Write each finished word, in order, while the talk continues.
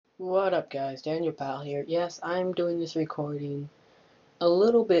What up, guys? Daniel Pal here. Yes, I'm doing this recording a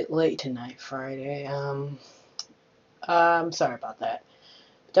little bit late tonight, Friday. I'm sorry about that.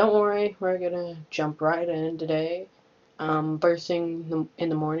 Don't worry, we're gonna jump right in today. First thing in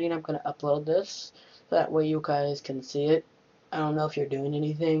the morning, I'm gonna upload this. That way you guys can see it. I don't know if you're doing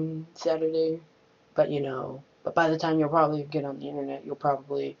anything Saturday, but by the time you'll probably get on the internet, it'll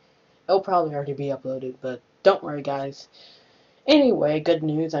probably already be uploaded, but don't worry, guys. Anyway, good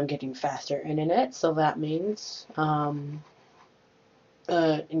news, I'm getting faster internet, so that means, in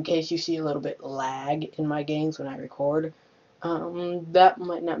case you see a little bit lag in my games when I record, that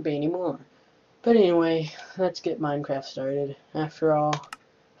might not be anymore. But anyway, let's get Minecraft started. After all,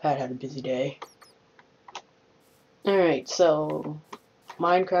 I've had a busy day. Alright, so,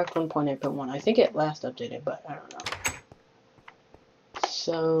 Minecraft 1.8.1, I think it last updated, but I don't know.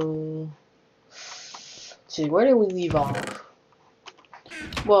 So, let's see, where did we leave off?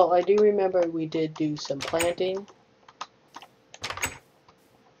 Well, I do remember we did do some planting.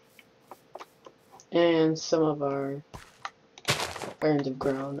 And some of our ferns have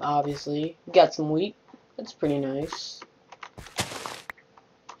grown, obviously. We got some wheat. That's pretty nice.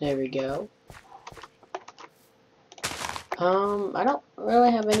 There we go. I don't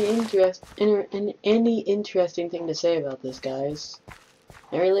really have any interesting thing to say about this, guys.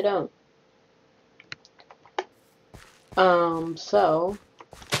 I really don't. So,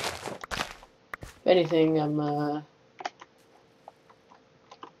 if anything, okay,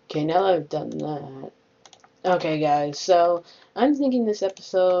 now that I've done that. Okay, guys, so, I'm thinking this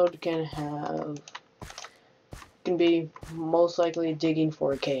episode can be most likely digging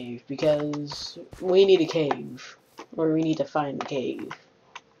for a cave, because we need a cave. Or we need to find a cave.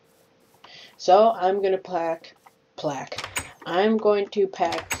 So I'm gonna I'm going to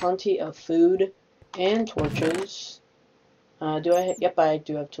pack plenty of food and torches. Yep, I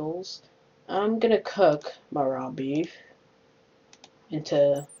do have tools. I'm gonna cook my raw beef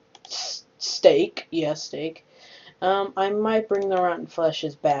into steak. Yes, steak. I might bring the rotten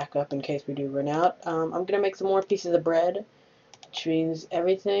fleshes back up in case we do run out. I'm gonna make some more pieces of bread, which means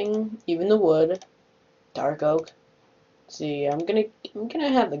everything, even the wood, dark oak. See, I'm gonna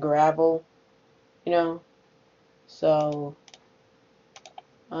have the gravel, you know. So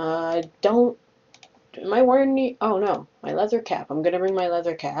I don't. Am I wearing any? Oh no, my leather cap. I'm gonna bring my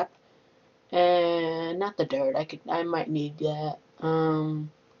leather cap, and not the dirt. I might need that. No,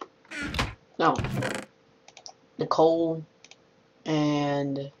 the coal,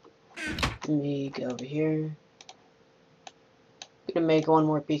 and let me go over here. Gonna make one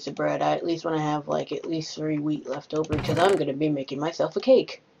more piece of bread. I at least want to have like at least 3 wheat left over because I'm gonna be making myself a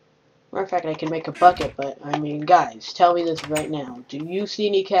cake. Matter of fact, I can make a bucket, but I mean, guys, tell me this right now. Do you see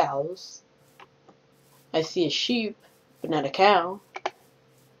any cows? I see a sheep, but not a cow.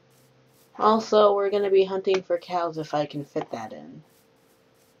 Also, we're gonna be hunting for cows if I can fit that in.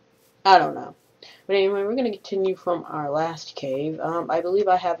 I don't know. But anyway, we're gonna continue from our last cave. I believe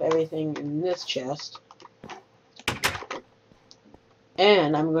I have everything in this chest.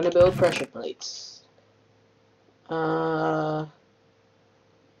 And I'm gonna build pressure plates. Wooden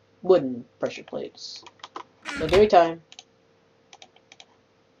pressure plates. So give me time.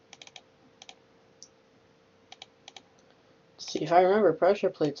 Let's see if I remember, pressure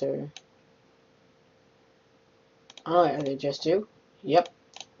plates are... Oh, are they just two? Yep.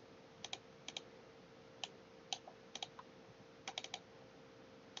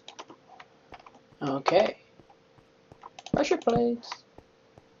 Okay. Pressure plates.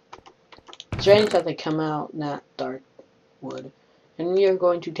 Strange that they come out not dark wood. And we are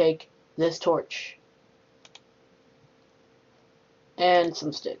going to take this torch. And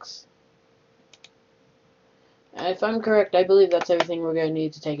some sticks. If I'm correct, I believe that's everything we're going to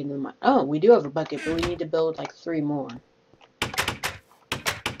need to take into the mine. Oh, we do have a bucket, but we need to build like 3 more.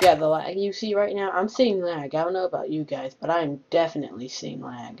 Yeah, the lag you see right now, I'm seeing lag. I don't know about you guys, but I'm definitely seeing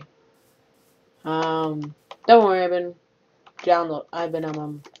lag. Don't worry, I'm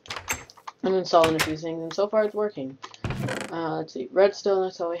installing a few things, and so far it's working. Let's see, redstone,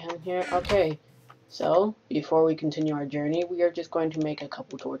 that's all we have here. Okay, so, before we continue our journey, we are just going to make a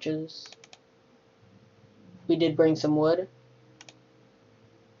couple torches. We did bring some wood.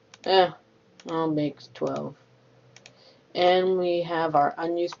 I'll make 12. And we have our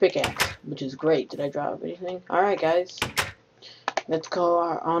unused pickaxe, which is great. Did I drop anything? Alright, guys. Let's go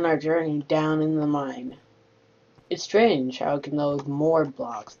on our journey down in the mine. It's strange how it can load more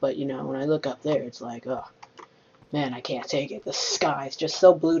blocks, but you know, when I look up there, it's like, oh, man, I can't take it. The sky's just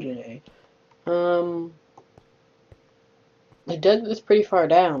so blue today. I dug this pretty far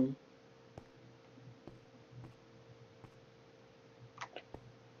down.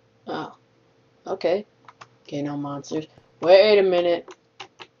 Okay. Okay, no monsters. Wait a minute.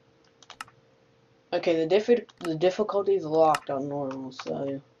 Okay, the difficulty is locked on normal,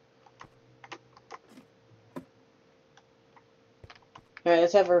 so... Alright,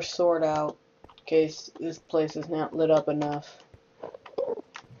 let's have our sword out, in case this place is not lit up enough.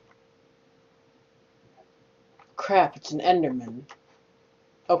 Crap, it's an Enderman.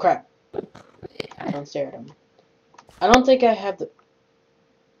 Oh crap. Don't stare at him. I don't think I have the...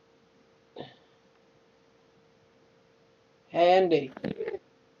 Andy.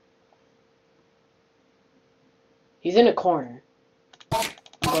 He's in a corner. I'm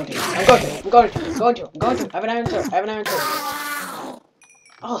going to. I have an iron sword.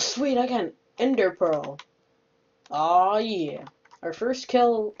 Oh, sweet, I got an ender pearl. Oh yeah. Our first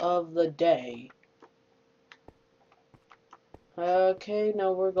kill of the day. Okay,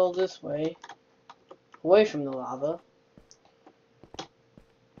 now we'll go this way. Away from the lava.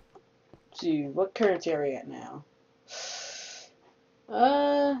 Let's see, what currency are we at now?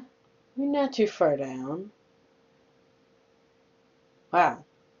 We're not too far down. Wow,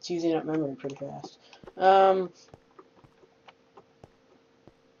 it's using up memory pretty fast. Alright,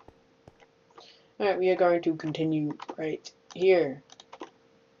 we are going to continue right here.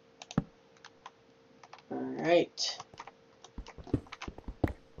 Alright.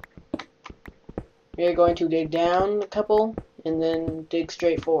 We are going to dig down a couple, and then dig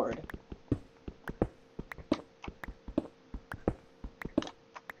straight forward.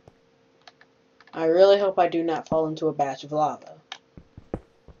 I really hope I do not fall into a batch of lava.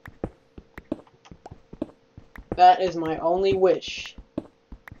 That is my only wish.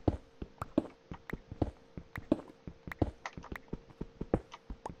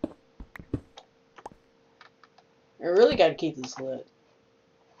 I really gotta keep this lit.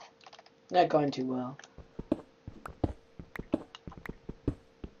 Not going too well.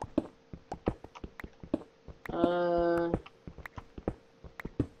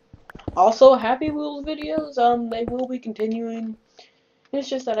 Also, Happy Wheels videos, they will be continuing. It's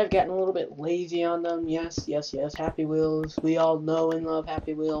just that I've gotten a little bit lazy on them. Yes, Happy Wheels. We all know and love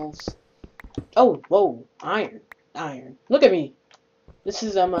Happy Wheels. Oh, whoa, iron. Look at me. This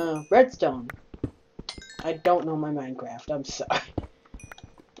is, redstone. I don't know my Minecraft, I'm sorry.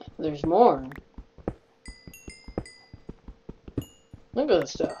 There's more. Look at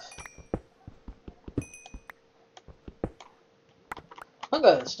this stuff. Look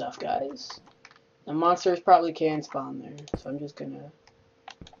at this stuff, guys. The monsters probably can spawn there, so I'm just gonna...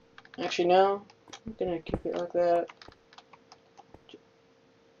 Actually, no. I'm gonna keep it like that.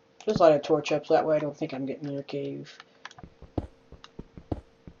 Just light a torch up so that way I don't think I'm getting in their cave.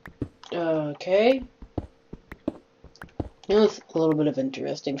 Okay. That's a little bit of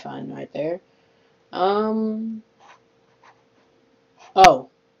interesting find right there. Oh.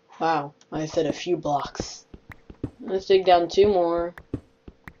 Wow. I said a few blocks. Let's dig down 2 more.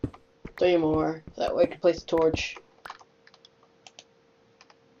 3 more. So that way I can place a torch.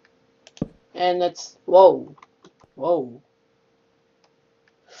 And that's... Whoa. Whoa.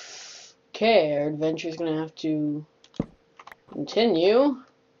 Okay, our adventure's gonna have to continue.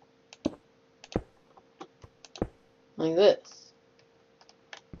 Like this.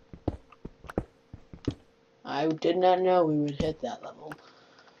 I did not know we would hit that level.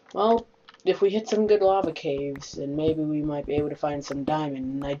 Well, if we hit some good lava caves, then maybe we might be able to find some diamond.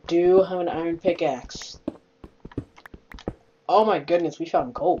 And I do have an iron pickaxe. Oh my goodness, we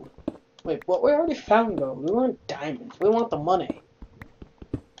found gold. Wait, what? We already found gold. We want diamonds. We want the money.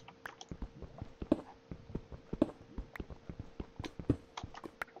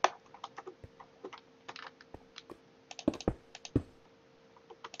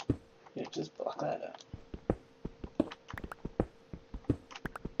 Yeah, just block that up.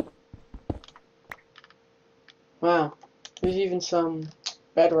 Wow, there's even some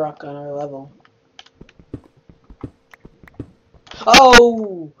bedrock on our level.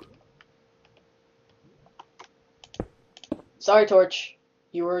 Oh! Sorry, Torch.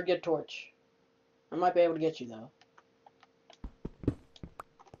 You were a good torch. I might be able to get you, though.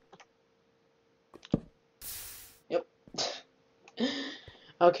 Yep.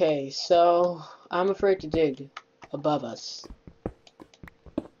 Okay, so I'm afraid to dig above us.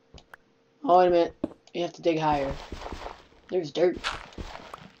 Oh, wait a minute. You have to dig higher. There's dirt.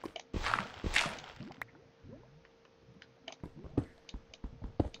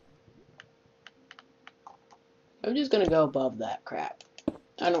 I'm just gonna go above that crap.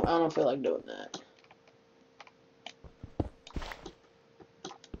 I don't feel like doing that.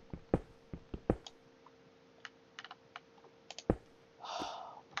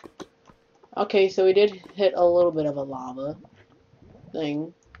 Okay, so we did hit a little bit of a lava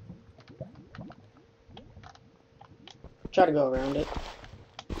thing. Try to go around it.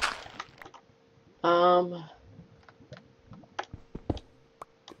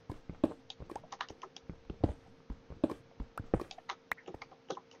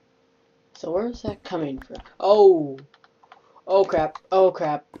 So where's that coming from? Oh! Oh crap. Oh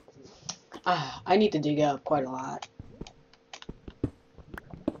crap. I need to dig up quite a lot.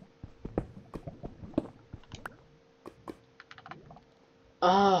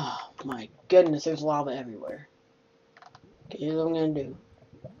 Oh my goodness, there's lava everywhere. Okay, here's what I'm gonna do.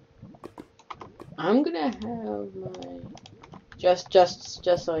 I'm gonna have my just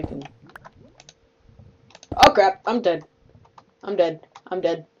so I can. Oh crap! I'm dead. I'm dead. I'm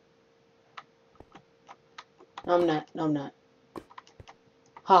dead. No, I'm not. No, I'm not.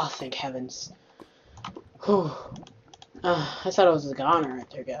 Oh, thank heavens. Whew. I thought it was a goner right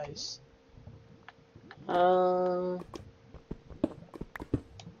there, guys. How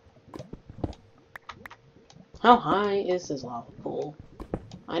high is this lava pool?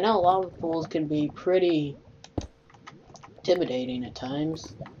 I know lava pools can be pretty intimidating at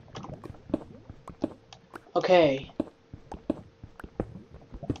times. Okay.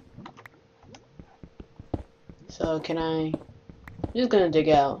 So can I'm just gonna dig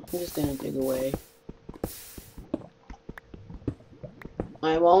out. I'm just gonna dig away.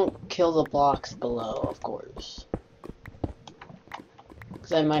 I won't kill the blocks below, of course.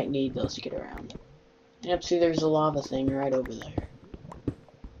 Because I might need those to get around. Yep, see there's a lava thing right over there.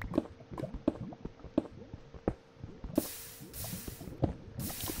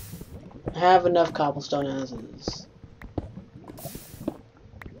 I have enough cobblestone as is.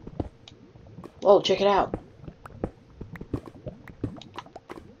 Whoa, check it out.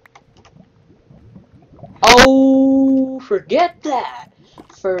 Oh, forget that.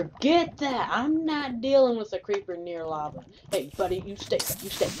 Forget that. I'm not dealing with a creeper near lava. Hey, buddy, you stay. You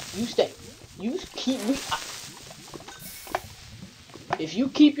stay. You stay. You keep me. If you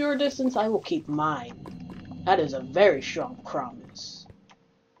keep your distance, I will keep mine. That is a very strong promise.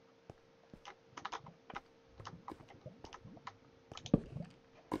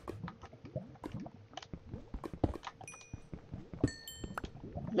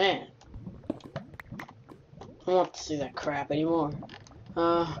 Man. I don't want to see that crap anymore.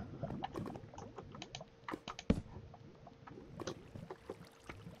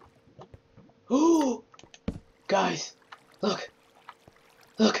 Oh! Guys! Look!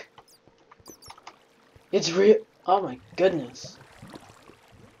 Look! It's real! Oh my goodness.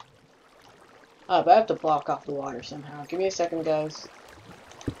 But I have to block off the water somehow. Give me a second, guys.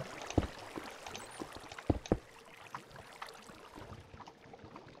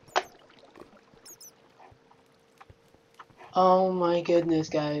 Oh my goodness,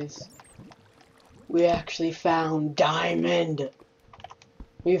 guys. We actually found diamond!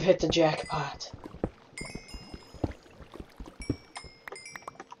 We've hit the jackpot.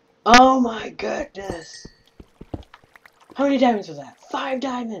 Oh my goodness! How many diamonds was that? 5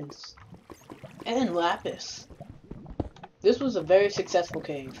 diamonds! And lapis. This was a very successful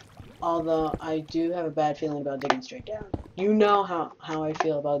cave. Although, I do have a bad feeling about digging straight down. You know how I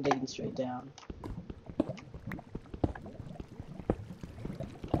feel about digging straight down.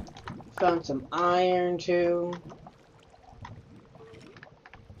 Found some iron, too.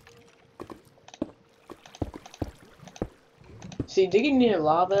 See, digging near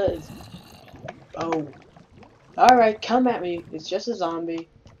lava is... Oh. Alright, come at me. It's just a zombie.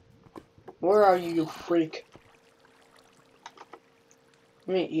 Where are you, you freak?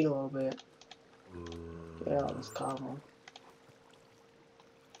 Let me eat a little bit. Get all this cobble.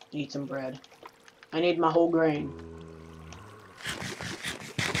 Eat some bread. I need my whole grain.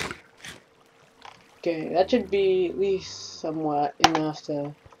 Okay, that should be at least somewhat enough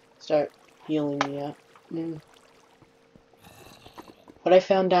to start healing me up. But I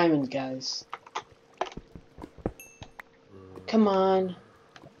found diamonds, guys. Come on.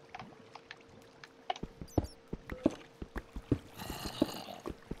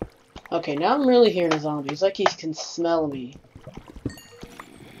 Okay, now I'm really hearing a zombie. It's like he can smell me.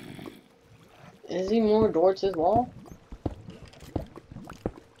 Is he more towards his wall?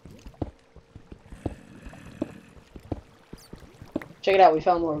 Check it out, we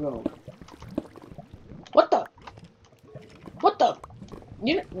found more gold. What the? What the?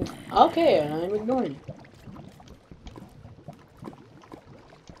 You know, okay, I'm ignoring you.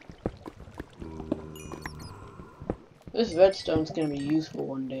 This redstone's gonna be useful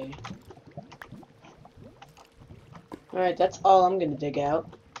one day. Alright, that's all I'm gonna dig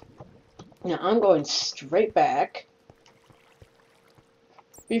out. Now I'm going straight back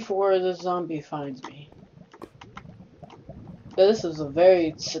before the zombie finds me. But this is a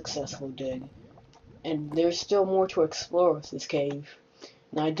very successful dig. And there's still more to explore with this cave.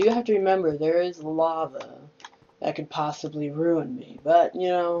 Now, I do have to remember there is lava that could possibly ruin me. But, you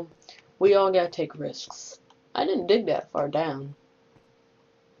know, we all gotta take risks. I didn't dig that far down.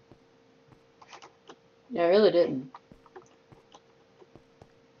 Yeah, I really didn't.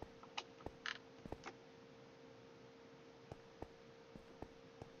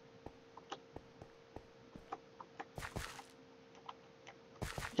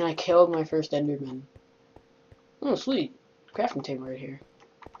 And I killed my first Enderman. Oh, sweet. Crafting table right here.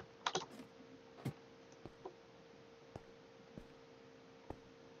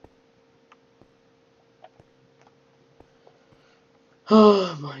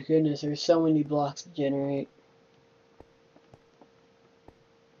 Oh my goodness, there's so many blocks to generate.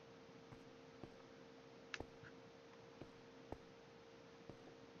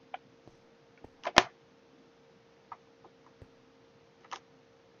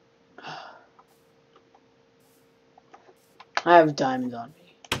 I have diamonds on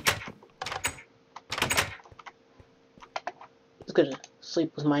me. I was gonna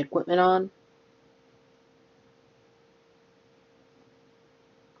sleep with my equipment on.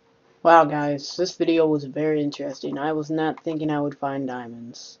 Wow, guys, this video was very interesting. I was not thinking I would find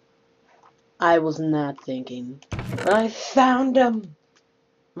diamonds. I was not thinking. But I found them!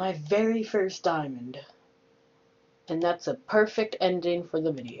 My very first diamond. And that's a perfect ending for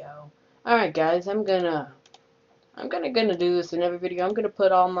the video. Alright, guys, I'm gonna do this in every video. I'm gonna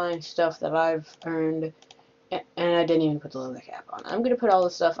put all my stuff that I've earned, and I didn't even put the leather cap on. I'm gonna put all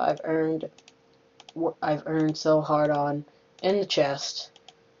the stuff I've earned so hard on in the chest,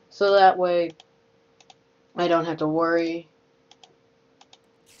 so that way I don't have to worry.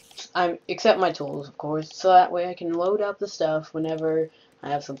 Except my tools, of course, so that way I can load up the stuff whenever I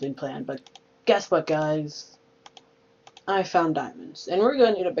have something planned. But guess what, guys? I found diamonds, and we're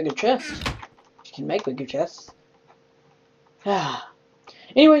gonna need a bigger chest. You can make bigger chests.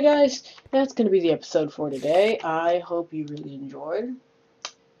 Anyway, guys, that's gonna be the episode for today. I hope you really enjoyed,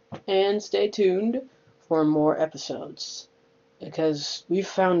 and stay tuned for more episodes, because we've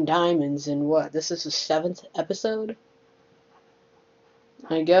found diamonds in what? This is the 7th episode?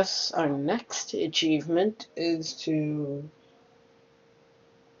 I guess our next achievement is to,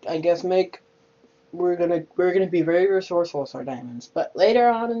 I guess, we're gonna be very resourceful with our diamonds. But later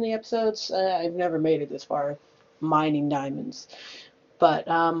on in the episodes, I've never made it this far, mining diamonds. But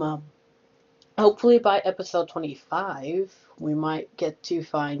hopefully by episode 25, we might get to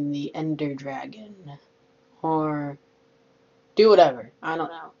find the Ender Dragon, or do whatever. I don't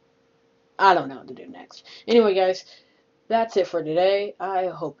know. I don't know what to do next. Anyway, guys, that's it for today. I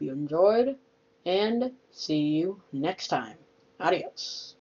hope you enjoyed, and see you next time. Adios.